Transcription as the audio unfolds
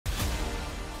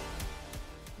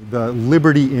The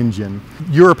Liberty engine.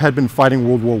 Europe had been fighting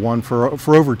World War I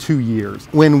for over 2 years.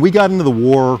 When we got into the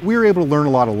war, we were able to learn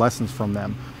a lot of lessons from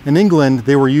them. In England,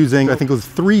 they were using, I think it was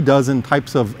 3 dozen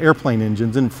types of airplane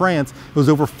engines. In France, it was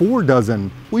over 4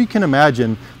 dozen. Well, you can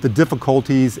imagine the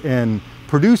difficulties in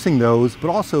producing those, but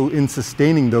also in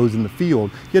sustaining those in the field.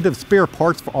 You had to have spare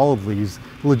parts for all of these.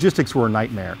 The logistics were a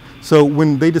nightmare. So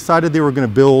when they decided they were going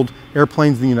to build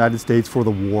airplanes in the United States for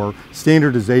the war,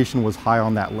 standardization was high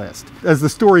on that list. As the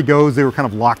story goes, they were kind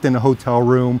of locked in a hotel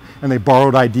room and they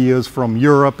borrowed ideas from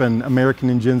Europe and American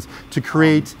engines to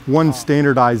create one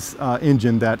standardized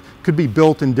engine that could be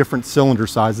built in different cylinder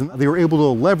sizes. They were able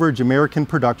to leverage American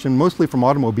production, mostly from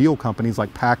automobile companies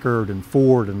like Packard and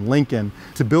Ford and Lincoln,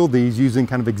 to build these using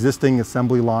kind of existing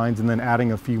assembly lines and then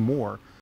adding a few more.